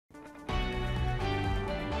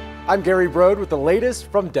I'm Gary Brode with the latest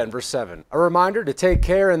from Denver 7. A reminder to take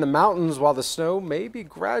care in the mountains while the snow may be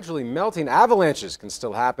gradually melting. Avalanches can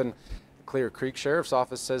still happen. The Clear Creek Sheriff's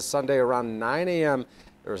Office says Sunday around 9 a.m.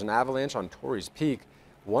 there was an avalanche on Torrey's Peak,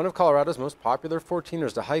 one of Colorado's most popular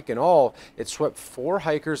 14ers to hike in all. It swept 4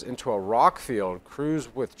 hikers into a rock field.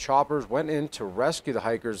 Crews with choppers went in to rescue the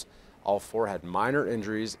hikers. All 4 had minor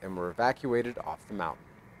injuries and were evacuated off the mountain.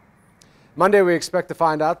 Monday, we expect to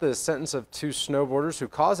find out the sentence of 2 snowboarders who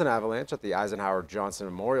caused an avalanche at the Eisenhower Johnson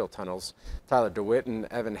Memorial Tunnels. Tyler DeWitt and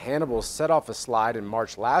Evan Hannibal set off a slide in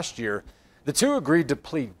March last year. The 2 agreed to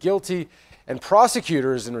plead guilty, and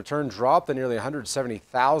prosecutors in return dropped the nearly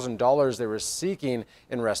 $170,000 they were seeking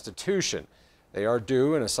in restitution. They are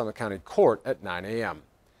due in a Summit County court at 9 a.m.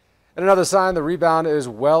 And another sign the rebound is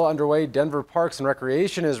well underway. Denver Parks and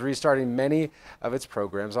Recreation is restarting many of its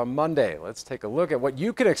programs on Monday. Let's take a look at what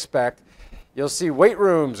you can expect. You'll see weight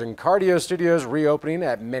rooms and cardio studios reopening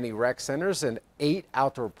at many rec centers, and 8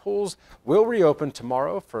 outdoor pools will reopen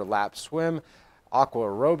tomorrow for lap swim, aqua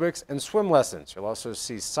aerobics, and swim lessons. You'll also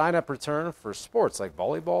see sign-up return for sports like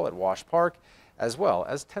volleyball at Wash Park, as well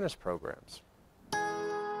as tennis programs.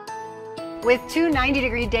 With 2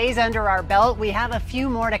 90-degree days under our belt, we have a few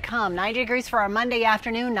more to come. 90 degrees for our Monday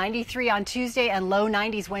afternoon, 93 on Tuesday, and low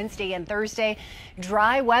 90s Wednesday and Thursday.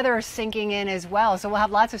 Dry weather sinking in as well, so we'll have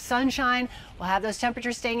lots of sunshine. We'll have those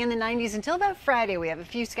temperatures staying in the 90s until about Friday. We have a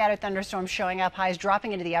few scattered thunderstorms showing up, highs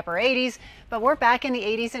dropping into the upper 80s, but we're back in the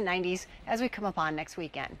 80s and 90s as we come upon next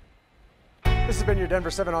weekend. This has been your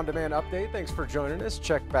Denver 7 On Demand update. Thanks for joining us.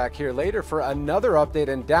 Check back here later for another update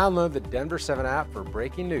and download the Denver 7 app for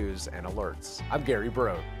breaking news and alerts. I'm Gary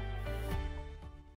Brode.